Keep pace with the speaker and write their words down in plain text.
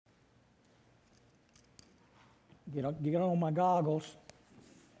Get on my goggles.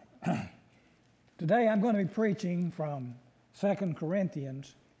 Today I'm going to be preaching from 2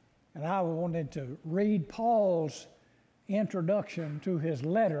 Corinthians, and I wanted to read Paul's introduction to his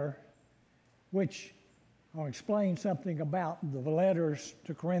letter, which I'll explain something about the letters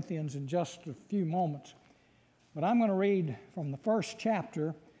to Corinthians in just a few moments. But I'm going to read from the first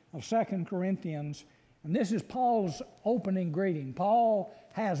chapter of 2 Corinthians, and this is Paul's opening greeting. Paul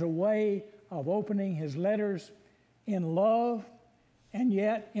has a way of opening his letters in love and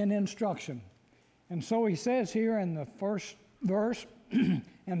yet in instruction. And so he says here in the first verse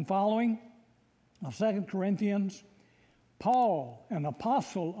and following of 2 Corinthians, Paul, an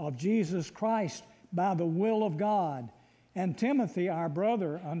apostle of Jesus Christ by the will of God, and Timothy, our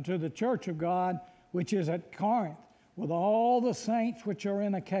brother, unto the church of God, which is at Corinth, with all the saints which are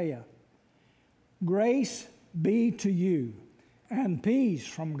in Achaia. Grace be to you, and peace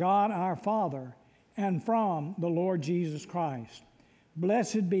from God our Father, and from the Lord Jesus Christ.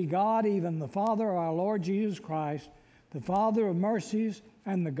 Blessed be God, even the Father of our Lord Jesus Christ, the Father of mercies,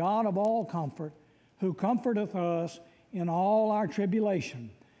 and the God of all comfort, who comforteth us in all our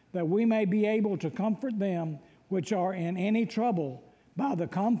tribulation, that we may be able to comfort them which are in any trouble by the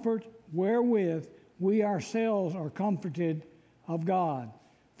comfort wherewith we ourselves are comforted of God.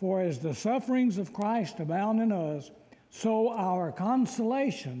 For as the sufferings of Christ abound in us, so our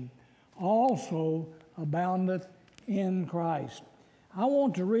consolation also aboundeth in Christ. I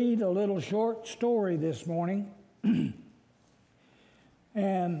want to read a little short story this morning,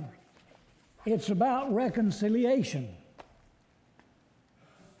 and it's about reconciliation.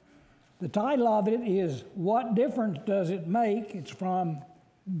 The title of it is, What Difference Does It Make? It's from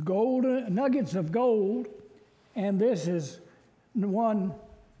Nuggets of Gold, and this is the one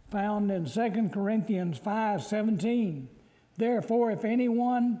found in 2 Corinthians 5:17. Therefore, if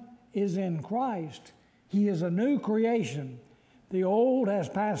anyone is in Christ, he is a new creation. The old has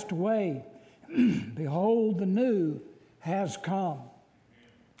passed away. Behold, the new has come.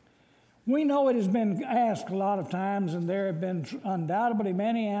 We know it has been asked a lot of times, and there have been undoubtedly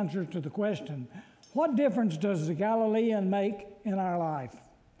many answers to the question, what difference does the Galilean make in our life?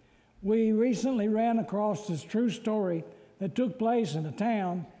 We recently ran across this true story that took place in a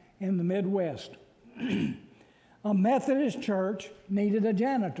town in the Midwest. A Methodist church needed a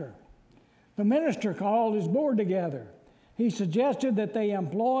janitor. The minister called his board together. He suggested that they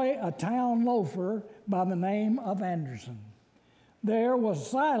employ a town loafer by the name of Anderson. There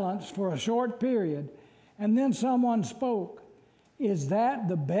was silence for a short period, and then someone spoke. Is that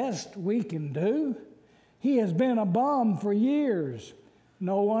the best we can do? He has been a bum for years.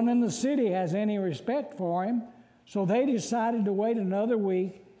 No one in the city has any respect for him, so they decided to wait another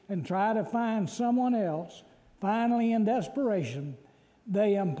week and try to find someone else. Finally, in desperation,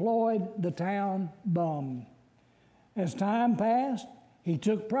 they employed the town bum. As time passed, he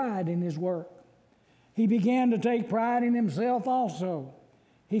took pride in his work. He began to take pride in himself also.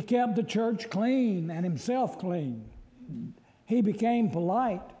 He kept the church clean and himself clean. He became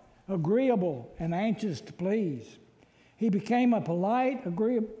polite, agreeable, and anxious to please. He became a polite,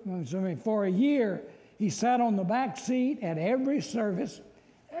 agreeable. For a year, he sat on the back seat at every service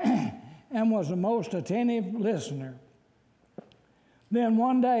and was a most attentive listener. Then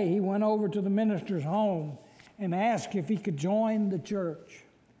one day he went over to the minister's home and asked if he could join the church.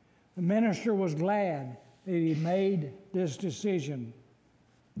 The minister was glad that he made this decision.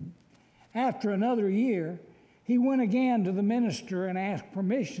 After another year, he went again to the minister and asked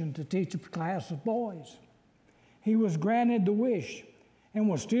permission to teach a class of boys. He was granted the wish and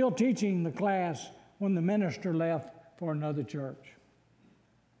was still teaching the class when the minister left for another church.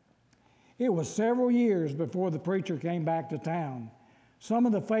 It was several years before the preacher came back to town. Some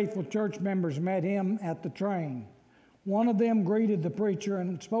of the faithful church members met him at the train. One of them greeted the preacher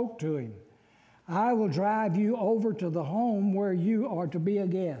and spoke to him. I will drive you over to the home where you are to be a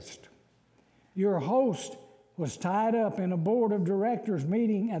guest. Your host was tied up in a board of directors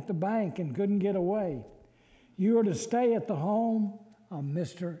meeting at the bank and couldn't get away. You are to stay at the home of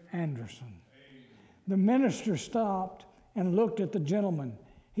Mr. Anderson. The minister stopped and looked at the gentleman.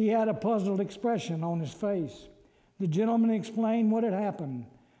 He had a puzzled expression on his face. The gentleman explained what had happened.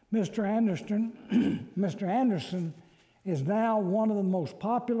 Mr. Anderson is now one of the most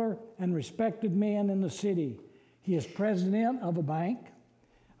popular and respected men in the city. He is president of a bank.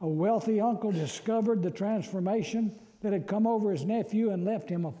 A wealthy uncle discovered the transformation that had come over his nephew and left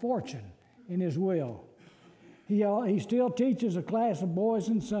him a fortune in his will. He still teaches a class of boys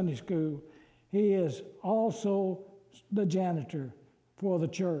in Sunday school. He is also the janitor for the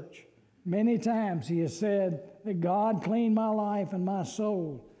church. Many times he has said that God cleaned my life and my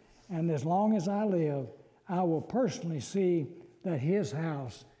soul, and as long as I live, I will personally see that his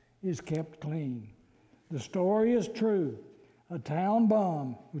house is kept clean. The story is true. A town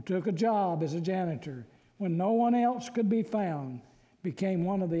bum who took a job as a janitor when no one else could be found became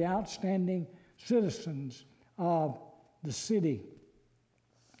one of the outstanding citizens of the city.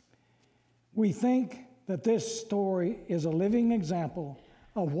 We think that this story is a living example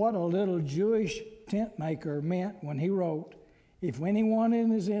of what a little Jewish tent maker meant when he wrote, "If anyone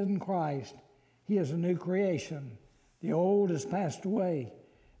is in Christ, he is a new creation. The old has passed away.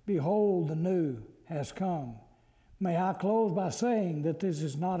 Behold, the new has come." May I close by saying that this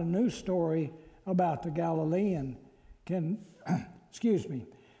is not a new story about the Galilean.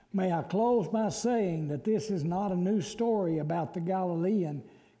 May I close by saying that this is not a new story about the Galilean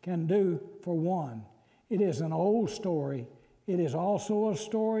can do for one. It is an old story. It is also a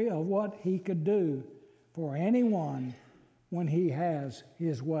story of what he could do for anyone when he has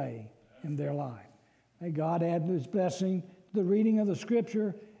his way in their life. May God add his blessing to the reading of the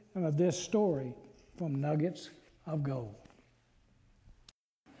scripture and of this story from Nuggets of Gold.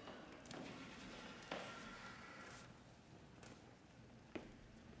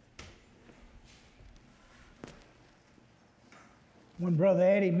 When Brother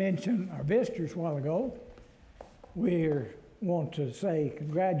Eddie mentioned our visitors a while ago, we want to say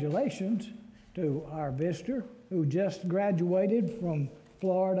congratulations to our visitor who just graduated from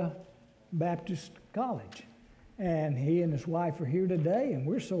Florida Baptist College. And he and his wife are here today, and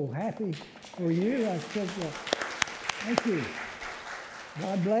we're so happy for you. I said, thank you.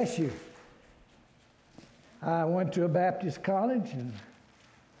 God bless you. I went to a Baptist college, and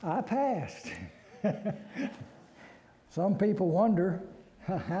I passed. Some people wonder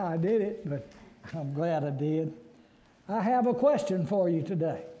how I did it, but I'm glad I did. I have a question for you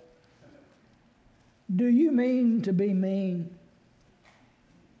today. Do you mean to be mean?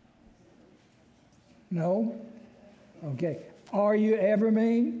 No? Okay. Are you ever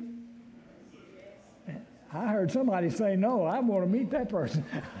mean? I heard somebody say no. I want to meet that person.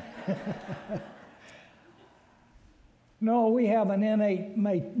 No, we have an innate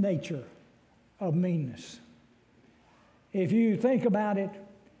nature of meanness. If you think about it,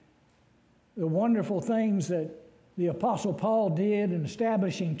 the wonderful things that the Apostle Paul did in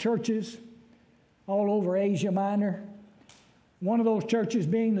establishing churches all over Asia Minor, one of those churches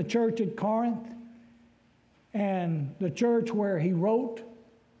being the church at Corinth, and the church where he wrote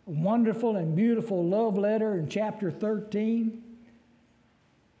a wonderful and beautiful love letter in chapter 13.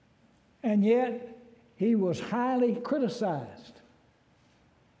 And yet, he was highly criticized.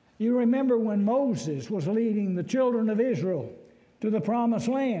 You remember when Moses was leading the children of Israel to the promised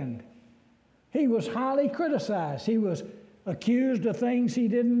land. He was highly criticized. He was accused of things he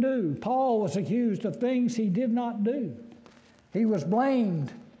didn't do. Paul was accused of things he did not do. He was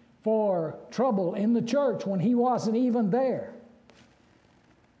blamed for trouble in the church when he wasn't even there.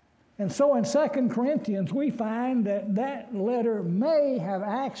 And so in 2 Corinthians, we find that that letter may have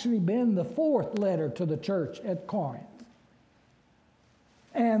actually been the fourth letter to the church at Corinth.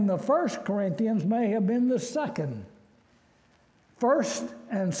 And the 1 Corinthians may have been the second. First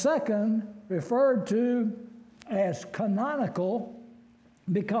and second referred to as canonical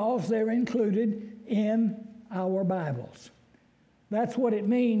because they're included in our Bibles. That's what it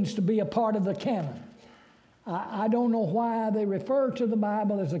means to be a part of the canon. I don't know why they refer to the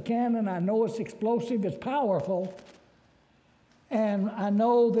Bible as a canon. I know it's explosive, it's powerful. And I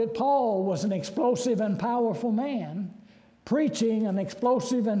know that Paul was an explosive and powerful man, preaching an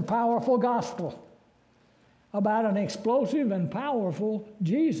explosive and powerful gospel about an explosive and powerful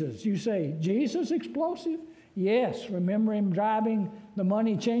Jesus. You say, Jesus explosive? Yes. Remember him driving the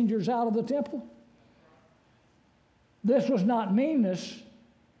money changers out of the temple? This was not meanness,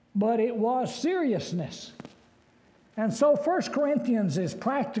 but it was seriousness. And so 1 Corinthians is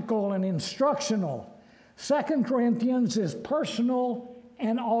practical and instructional. 2 Corinthians is personal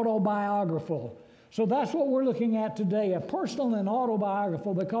and autobiographical. So that's what we're looking at today, a personal and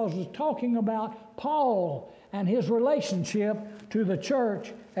autobiographical, because it's talking about Paul and his relationship to the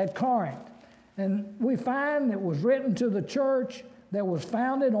church at Corinth. And we find it was written to the church that was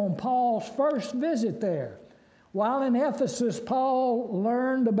founded on Paul's first visit there. While in Ephesus, Paul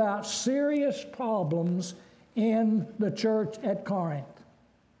learned about serious problems in the church at Corinth.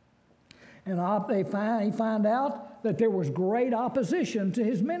 And he found out that there was great opposition to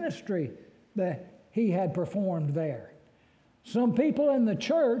his ministry that he had performed there. Some people in the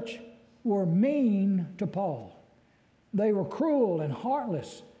church were mean to Paul. They were cruel and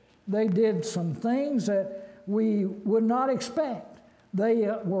heartless. They did some things that we would not expect.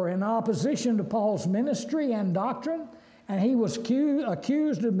 They were in opposition to Paul's ministry and doctrine, And he was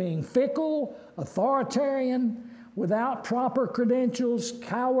accused of being fickle, authoritarian, without proper credentials,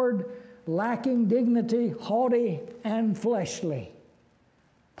 coward, lacking dignity, haughty, and fleshly.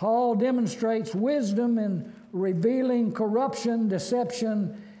 Paul demonstrates wisdom in revealing corruption,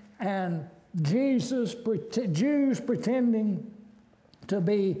 deception, and Jews pretending to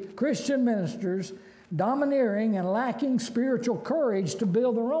be Christian ministers, domineering and lacking spiritual courage to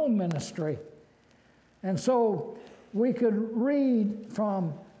build their own ministry. And so we could read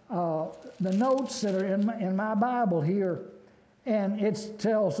from the notes that are in my Bible here, and it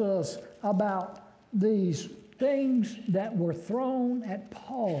tells us about these things that were thrown at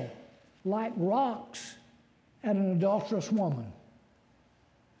Paul like rocks at an adulterous woman.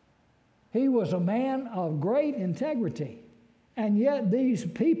 He was a man of great integrity, and yet these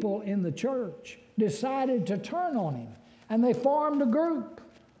people in the church decided to turn on him, and they formed a group,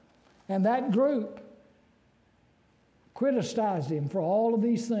 and that group criticized him for all of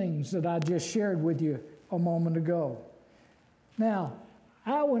these things that I just shared with you a moment ago. Now,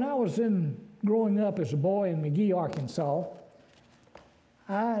 when I was growing up as a boy in McGee, Arkansas,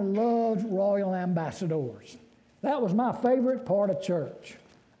 I loved Royal Ambassadors. That was my favorite part of church.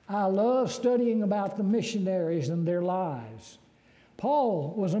 I loved studying about the missionaries and their lives.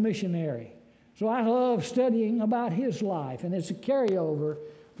 Paul was a missionary, so I loved studying about his life, and it's a carryover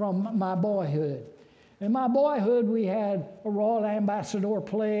from my boyhood. In my boyhood, we had a Royal Ambassador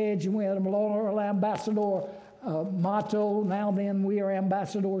pledge, and we had a Royal Ambassador motto, now then we are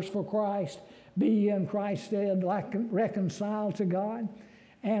ambassadors for Christ, be ye in Christ's stead, reconciled to God.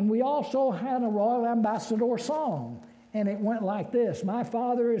 And we also had a Royal Ambassador song, and it went like this: my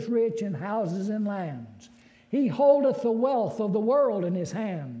Father is rich in houses and lands. He holdeth the wealth of the world in his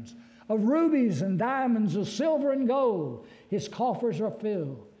hands. Of rubies and diamonds, of silver and gold, his coffers are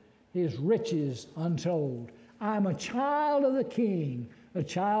filled, his riches untold. I'm a child of the King, a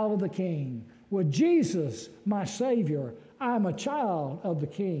child of the King. With Jesus, my Savior, I'm a child of the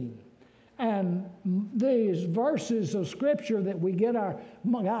King. And these verses of Scripture that we got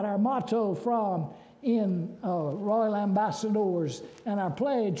our motto from in Royal Ambassadors and our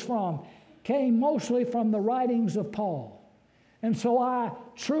pledge from came mostly from the writings of Paul. And so I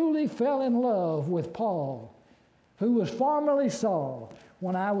truly fell in love with Paul, who was formerly Saul,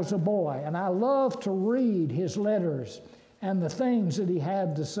 when I was a boy, and I loved to read his letters and the things that he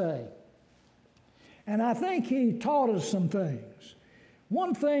had to say. And I think he taught us some things.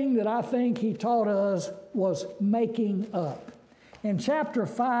 One thing that I think he taught us was making up. In chapter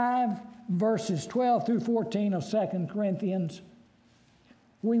 5, verses 12 through 14 of 2 Corinthians,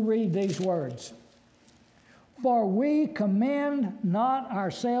 we read these words: For we commend not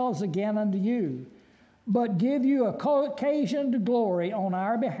ourselves again unto you, but give you occasion to glory on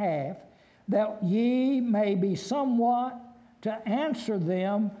our behalf, that ye may be somewhat to answer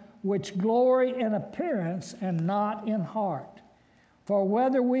them which glory in appearance and not in heart. For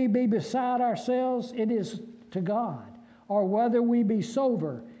whether we be beside ourselves, it is to God, or whether we be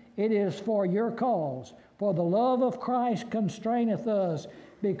sober, it is for your cause. For the love of Christ constraineth us,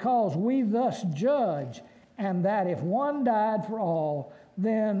 because we thus judge, and that if one died for all,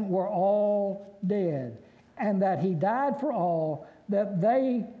 then were all dead, and that he died for all, that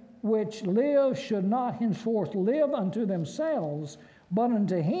they which live should not henceforth live unto themselves, but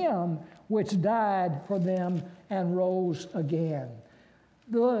unto him which died for them and rose again.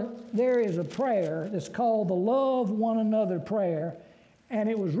 There is a prayer that's called the Love One Another prayer, and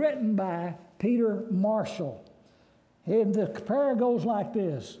it was written by Peter Marshall. And the prayer goes like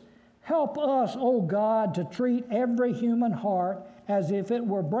this: Help us, O God, to treat every human heart as if it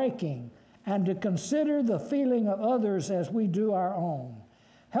were breaking, and to consider the feeling of others as we do our own.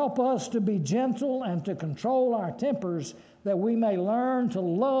 Help us to be gentle and to control our tempers, that we may learn to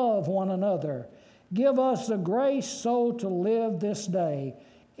love one another. Give us the grace so to live this day,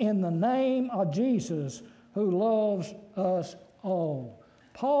 in the name of Jesus, who loves us all.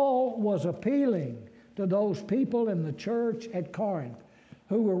 Paul was appealing to those people in the church at Corinth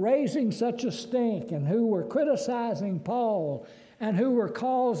who were raising such a stink and who were criticizing Paul and who were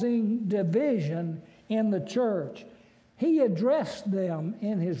causing division in the church. He addressed them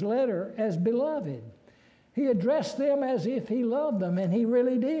in his letter as beloved. He addressed them as if he loved them, and he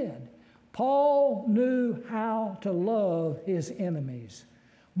really did. Paul knew how to love his enemies,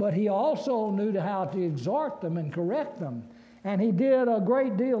 but he also knew how to exhort them and correct them, and he did a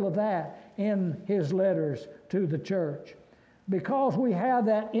great deal of that in his letters to the church. Because we have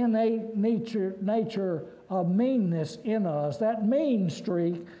that innate nature of meanness in us, that mean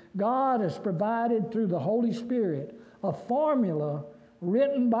streak, God has provided through the Holy Spirit a formula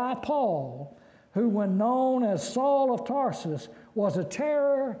written by Paul who, when known as Saul of Tarsus, was a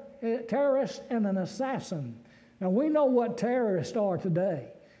terrorist and an assassin. Now, we know what terrorists are today.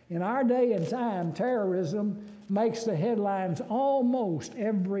 In our day and time, terrorism makes the headlines almost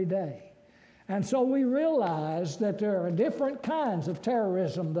every day. And so we realize that there are different kinds of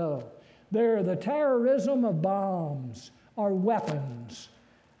terrorism, though. There are the terrorism of bombs or weapons,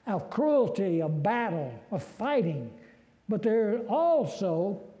 of cruelty, of battle, of fighting. But there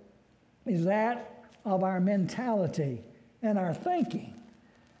also is that of our mentality and our thinking.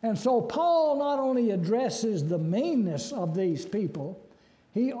 And so Paul not only addresses the meanness of these people,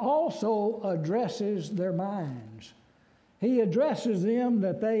 he also addresses their minds. He addresses them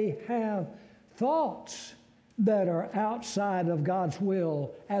that they have thoughts that are outside of God's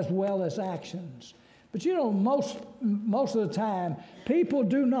will as well as actions. But you know, most of the time, people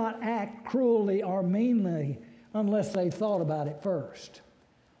do not act cruelly or meanly unless they thought about it first.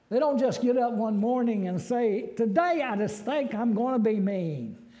 They don't just get up one morning and say, today I just think I'm going to be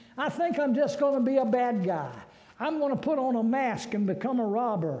mean. I think I'm just going to be a bad guy. I'm going to put on a mask and become a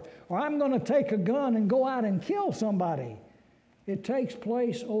robber. Or I'm going to take a gun and go out and kill somebody. It takes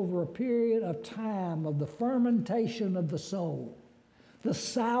place over a period of time of the fermentation of the soul, the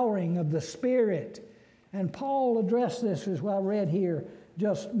souring of the spirit. And Paul addressed this as I read here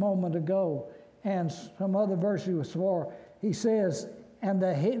just a moment ago, and some other verses before. He says, and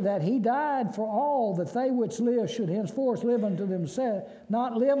that he died for all, that they which live should henceforth live unto themselves,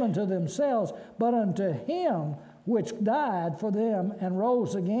 not live unto themselves, but unto him which died for them and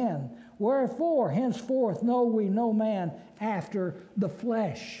rose again. Wherefore, henceforth know we no man after the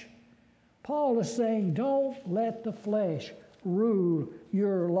flesh. Paul is saying, don't let the flesh rule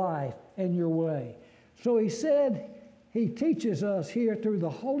your life and your way. So he said, he teaches us here through the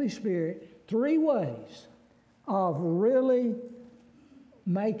Holy Spirit 3 ways of really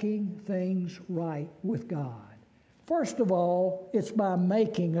making things right with God. First of all, it's by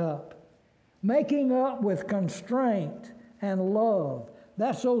making up. Making up with constraint and love.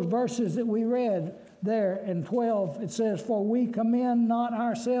 That's those verses that we read there in 12. It says, for we commend not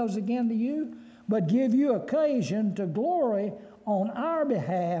ourselves again to you, but give you occasion to glory on our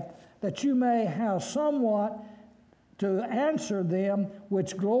behalf, that you may have somewhat to answer them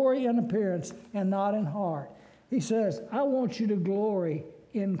which glory in appearance and not in heart. He says, I want you to glory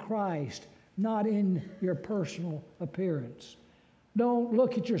in Christ, not in your personal appearance. Don't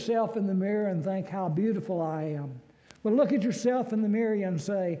look at yourself in the mirror and think how beautiful I am. But look at yourself in the mirror and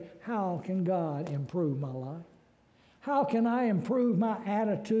say, how can God improve my life? How can I improve my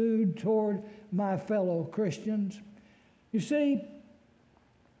attitude toward my fellow Christians? You see,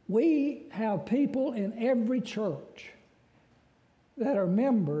 we have people in every church that are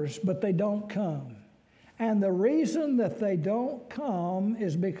members, but they don't come. And the reason that they don't come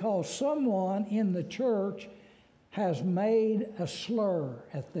is because someone in the church has made a slur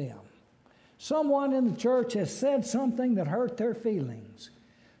at them. Someone in the church has said something that hurt their feelings.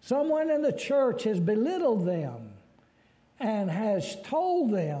 Someone in the church has belittled them and has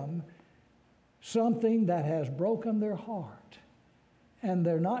told them something that has broken their heart. And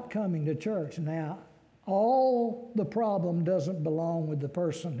they're not coming to church. Now, all the problem doesn't belong with the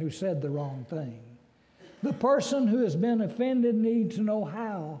person who said the wrong thing. The person who has been offended needs to know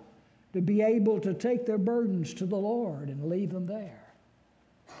how to be able to take their burdens to the Lord and leave them there.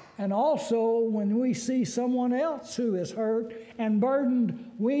 And also, when we see someone else who is hurt and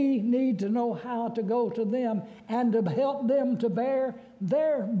burdened, we need to know how to go to them and to help them to bear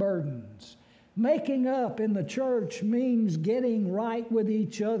their burdens. Making up in the church means getting right with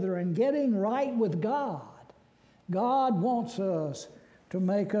each other and getting right with God. God wants us to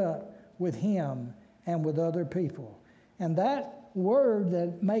make up with Him and with other people. And that word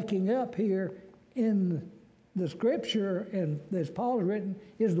that making up here in the scripture, and as Paul has written,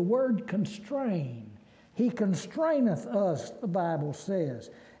 is the word constrain. He constraineth us, the Bible says.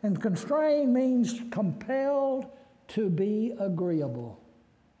 And constrain means compelled to be agreeable.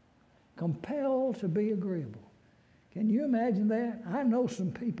 Compelled to be agreeable. Can you imagine that? I know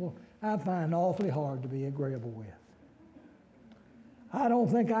some people I find awfully hard to be agreeable with. I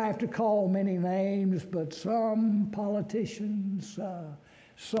don't think I have to call many names, but some politicians,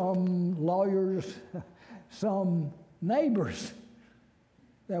 some lawyers, some neighbors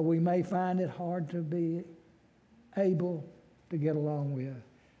that we may find it hard to be able to get along with.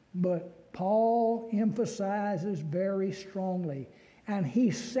 But Paul emphasizes very strongly, and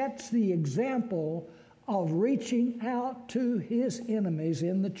he sets the example of reaching out to his enemies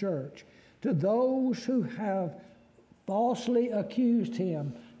in the church, to those who have falsely accused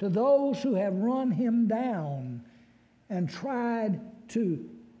him, to those who have run him down and tried to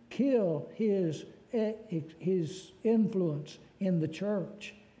kill his influence in the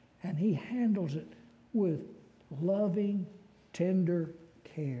church. And he handles it with loving, tender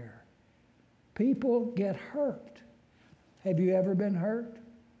care. People get hurt. Have you ever been hurt?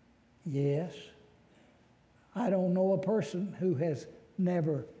 Yes. I don't know a person who has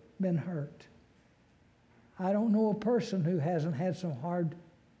never been hurt. I don't know a person who hasn't had some hard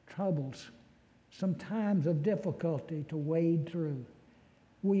troubles, some times of difficulty to wade through.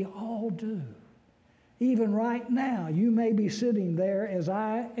 We all do. Even right now, you may be sitting there as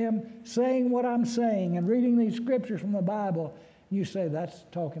I am saying what I'm saying and reading these scriptures from the Bible. You say, that's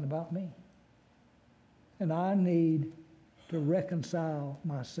talking about me. And I need to reconcile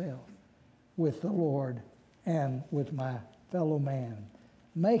myself with the Lord and with my fellow man.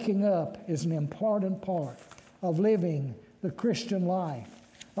 Making up is an important part of living the Christian life,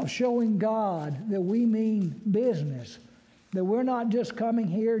 of showing God that we mean business, that we're not just coming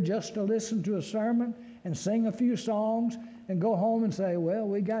here just to listen to a sermon and sing a few songs and go home and say, well,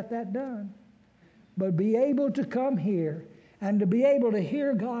 we got that done. But be able to come here and to be able to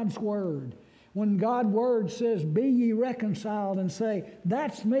hear God's word. When God's word says, be ye reconciled, and say,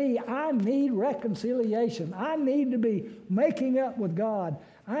 that's me, I need reconciliation. I need to be making up with God.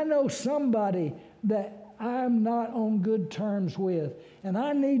 I know somebody that I'm not on good terms with, and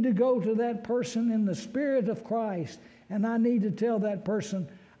I need to go to that person in the Spirit of Christ, and I need to tell that person,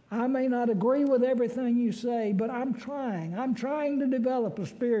 I may not agree with everything you say, but I'm trying. I'm trying to develop a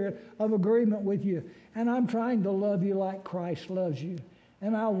spirit of agreement with you, and I'm trying to love you like Christ loves you,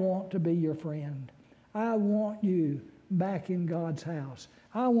 and I want to be your friend. I want you back in God's house.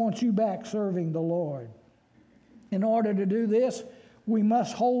 I want you back serving the Lord. In order to do this, we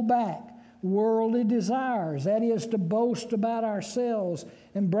must hold back worldly desires. That is, to boast about ourselves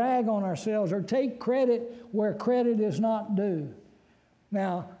and brag on ourselves or take credit where credit is not due.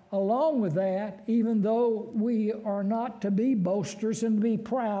 Now, along with that, even though we are not to be boasters and to be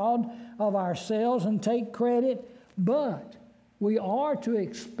proud of ourselves and take credit, but we are to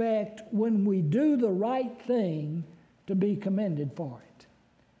expect when we do the right thing to be commended for it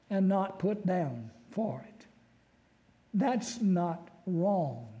and not put down for it. That's not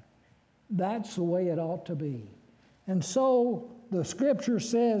wrong. That's the way it ought to be. And so the Scripture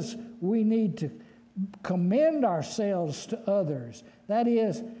says we need to commend ourselves to others. That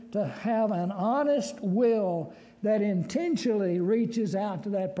is, to have an honest will that intentionally reaches out to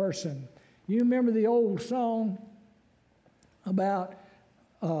that person. You remember the old song about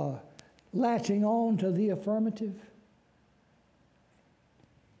latching on to the affirmative?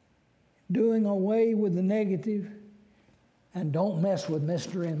 Doing away with the negative, and don't mess with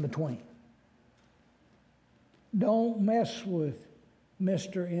Mr. In Between. Don't mess with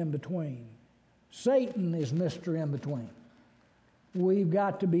Mr. In Between. Satan is Mr. In Between. We've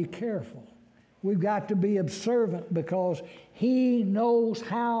got to be careful. We've got to be observant because he knows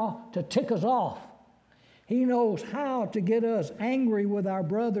how to tick us off. He knows how to get us angry with our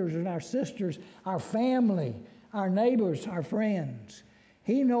brothers and our sisters, our family, our neighbors, our friends.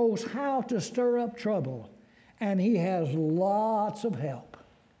 He knows how to stir up trouble, and he has lots of help.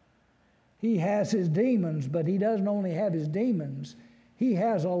 He has his demons, but he doesn't only have his demons. He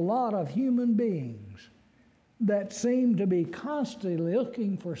has a lot of human beings that seem to be constantly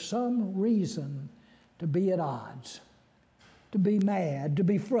looking for some reason to be at odds, to be mad, to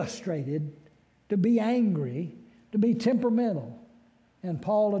be frustrated, to be angry, to be temperamental. And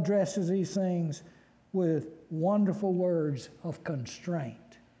Paul addresses these things with wonderful words of constraint.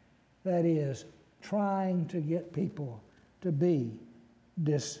 That is, trying to get people to be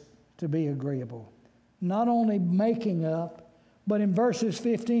agreeable. Not only making up, but in verses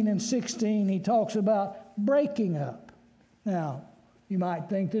 15 and 16, he talks about breaking up. Now, you might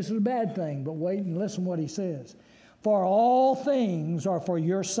think this is a bad thing, but wait and listen what he says. For all things are for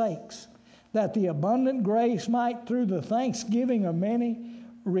your sakes, that the abundant grace might, through the thanksgiving of many,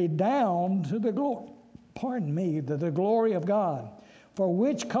 redound to the glory of God. For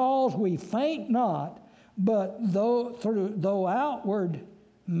which cause we faint not, but though outward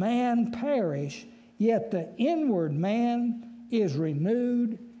man perish, yet the inward man is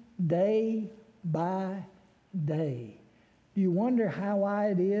renewed day by day. Do you wonder why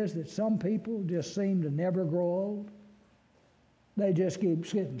it is that some people just seem to never grow old? They just keep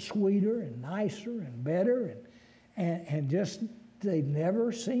getting sweeter and nicer and better, and just they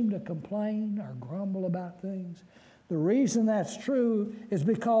never seem to complain or grumble about things. The reason that's true is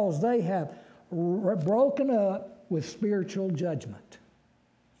because they have broken up with spiritual judgment.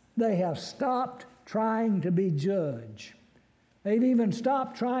 They have stopped trying to be judge. They've even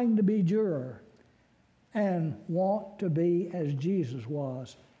stopped trying to be juror and want to be as Jesus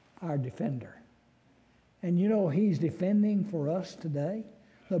was, our defender. And you know He's defending for us today.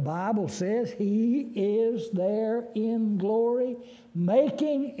 The Bible says He is there in glory,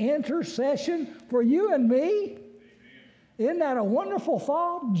 making intercession for you and me. Isn't that a wonderful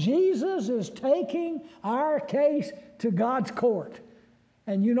thought? Jesus is taking our case to God's court.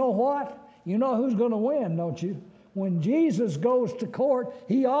 And you know what? You know who's going to win, don't you? When Jesus goes to court,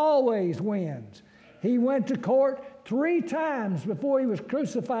 He always wins. He went to court 3 times before He was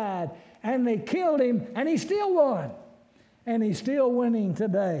crucified, and they killed Him, and He still won. And He's still winning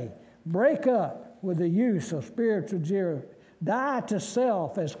today. Break up with the use of spiritual jealousy. Die to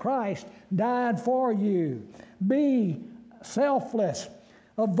self as Christ died for you. Be selfless.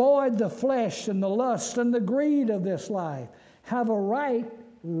 Avoid the flesh and the lust and the greed of this life. Have a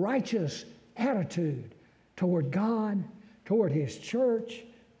righteous attitude toward God, toward His church,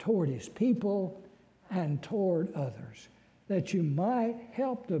 toward His people, and toward others, that you might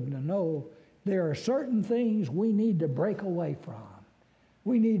help them to know there are certain things we need to break away from.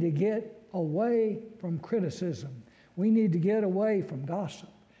 We need to get away from criticism. We need to get away from gossip.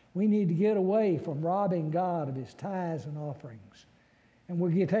 We need to get away from robbing God of His tithes and offerings. And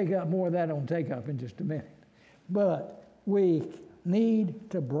we'll take up more of that on Take Up in just a minute. But we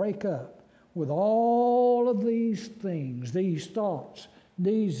need to break up with all of these things, these thoughts,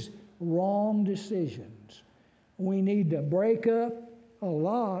 these wrong decisions. We need to break up. A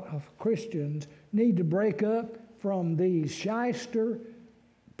lot of Christians need to break up from these shyster,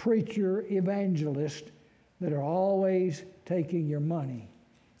 preacher, evangelists that are always taking your money,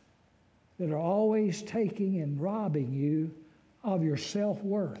 that are always taking and robbing you of your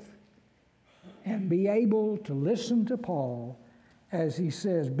self-worth. And be able to listen to Paul as he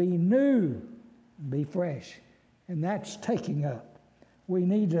says, be new, be fresh. And that's taking up. We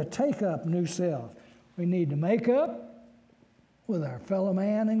need to take up new self. We need to make up with our fellow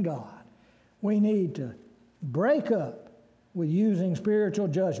man and God. We need to break up with using spiritual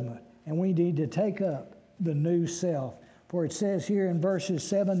judgment, and we need to take up the new self. For it says here in verses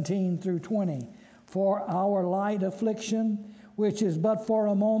 17 through 20, for our light affliction, which is but for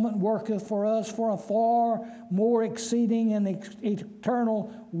a moment, worketh for us for a far more exceeding and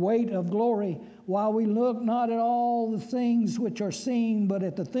eternal weight of glory, while we look not at all the things which are seen, but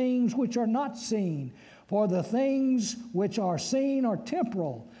at the things which are not seen. For the things which are seen are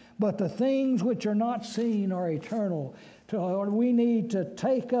temporal, but the things which are not seen are eternal. We need to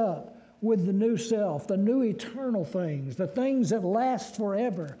take up with the new self, the new eternal things, the things that last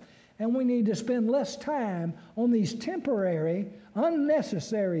forever. And we need to spend less time on these temporary,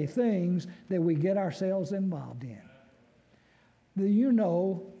 unnecessary things that we get ourselves involved in. You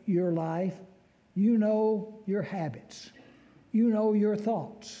know your life. You know your habits. You know your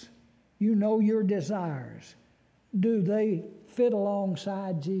thoughts. You know your desires. Do they fit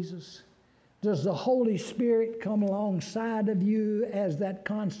alongside Jesus? Does the Holy Spirit come alongside of you as that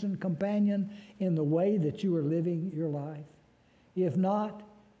constant companion in the way that you are living your life? If not,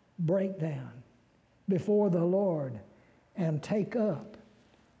 break down before the Lord and take up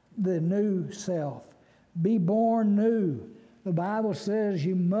the new self. Be born new. The Bible says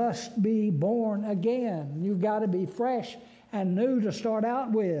you must be born again. You've got to be fresh and new to start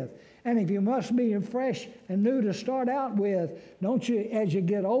out with. And if you must be fresh and new to start out with, don't you, as you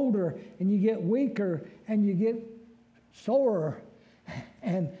get older and you get weaker and you get sore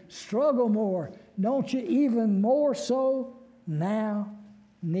and struggle more, don't you even more so now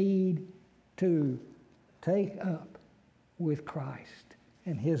need to take up with Christ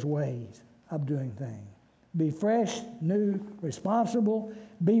and His ways of doing things? Be fresh, new, responsible,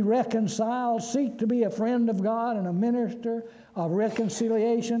 be reconciled, seek to be a friend of God and a minister of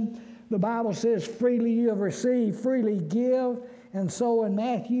reconciliation. The Bible says, freely you have received, freely give. And so in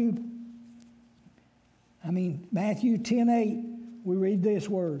Matthew 10:8, we read this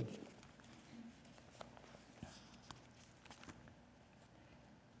word.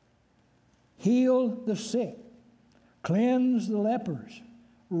 Heal the sick, cleanse the lepers,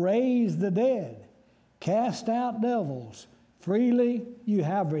 raise the dead, cast out devils. Freely you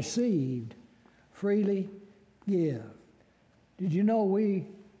have received, freely give. Did you know we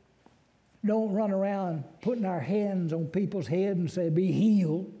don't run around putting our hands on people's head and say, be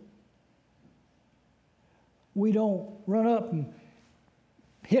healed? We don't run up and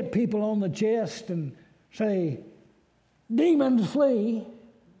hit people on the chest and say, demons flee.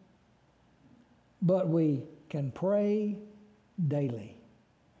 But we can pray daily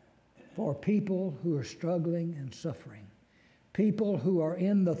for people who are struggling and suffering, people who are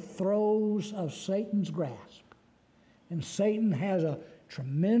in the throes of Satan's grasp. And Satan has a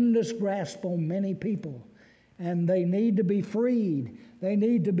tremendous grasp on many people. and they need to be freed. They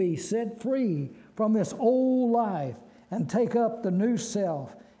need to be set free from this old life and take up the new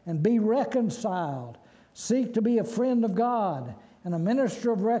self and be reconciled. Seek to be a friend of God and a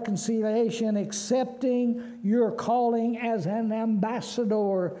minister of reconciliation, accepting your calling as an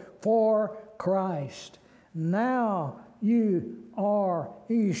ambassador for Christ. Now you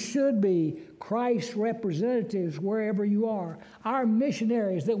should be Christ's representatives wherever you are. Our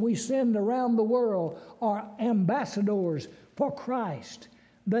missionaries that we send around the world are ambassadors for Christ.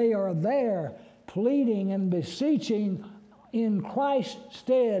 They are there pleading and beseeching in Christ's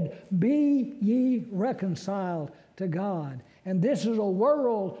stead, be ye reconciled to God. And this is a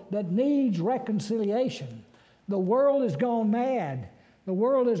world that needs reconciliation. The world has gone mad. The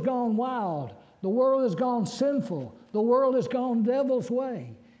world has gone wild. The world has gone sinful. The world has gone devil's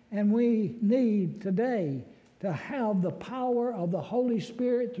way. And we need today to have the power of the Holy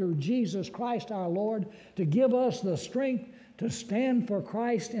Spirit through Jesus Christ our Lord to give us the strength to stand for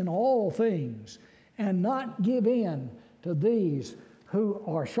Christ in all things and not give in to these who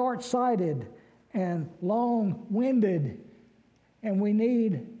are short-sighted and long-winded. And we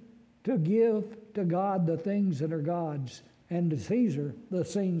need to give to God the things that are God's and to Caesar the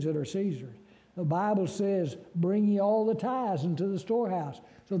things that are Caesar's. The Bible says, bring ye all the tithes into the storehouse.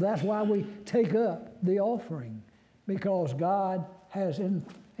 So that's why we take up the offering, because God has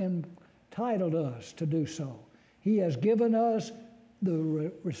entitled us to do so. He has given us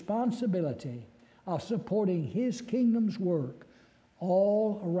the responsibility of supporting His kingdom's work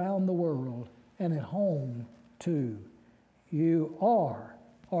all around the world and at home too. You are,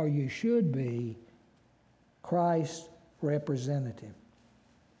 or you should be, Christ's representative.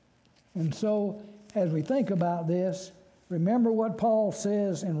 And so, as we think about this, remember what Paul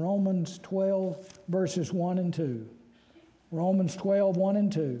says in Romans 12, verses 1 and 2. Romans 12, 1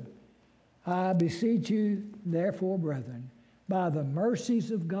 and 2. I beseech you, therefore, brethren, by the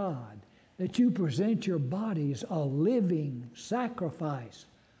mercies of God, that you present your bodies a living sacrifice,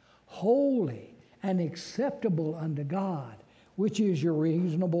 holy and acceptable unto God, which is your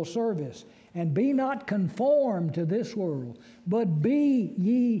reasonable service. And be not conformed to this world, but be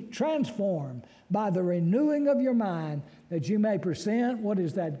ye transformed by the renewing of your mind, that you may present what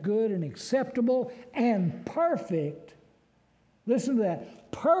is that good and acceptable and perfect, listen to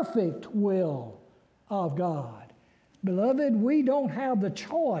that, perfect will of God. Beloved, we don't have the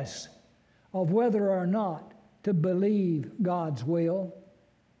choice of whether or not to believe God's will.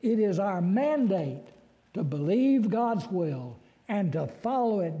 It is our mandate to believe God's will and to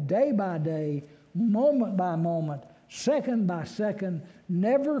follow it day by day, moment by moment, second by second,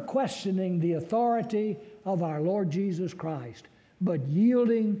 never questioning the authority of our Lord Jesus Christ, but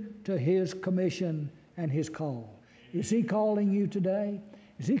yielding to His commission and His call. Is He calling you today?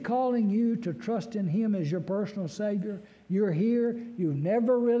 Is He calling you to trust in Him as your personal Savior? You're here. You've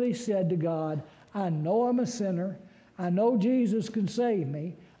never really said to God, I know I'm a sinner. I know Jesus can save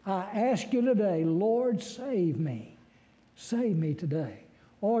me. I ask you today, Lord, save me. Save me today.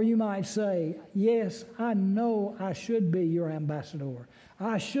 Or you might say, yes, I know I should be your ambassador.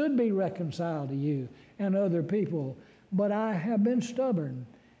 I should be reconciled to you and other people, but I have been stubborn,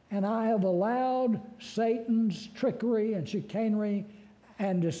 and I have allowed Satan's trickery and chicanery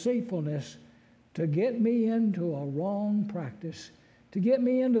and deceitfulness to get me into a wrong practice, to get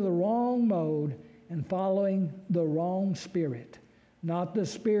me into the wrong mode and following the wrong spirit. Not the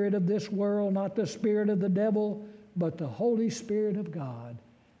spirit of this world, not the spirit of the devil, but the Holy Spirit of God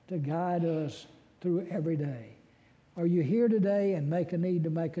to guide us through every day. Are you here today and need to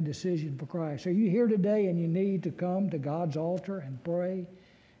make a decision for Christ? Are you here today and you need to come to God's altar and pray?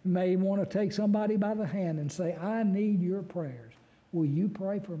 You may want to take somebody by the hand and say, I need your prayers. Will you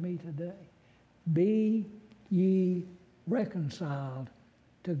pray for me today? Be ye reconciled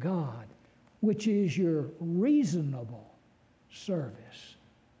to God, which is your reasonable service.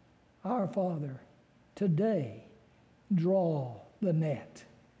 Our Father, today, draw the net.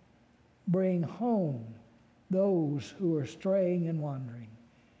 Bring home those who are straying and wandering.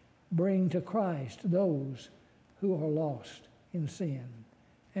 Bring to Christ those who are lost in sin.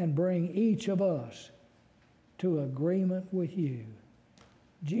 And bring each of us to agreement with you.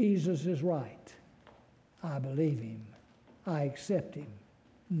 Jesus is right. I believe Him. I accept Him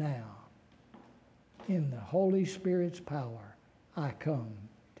now. In the Holy Spirit's power, I come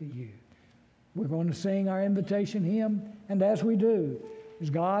to you. We're going to sing our invitation hymn, and as we do, as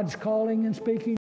God's calling and speaking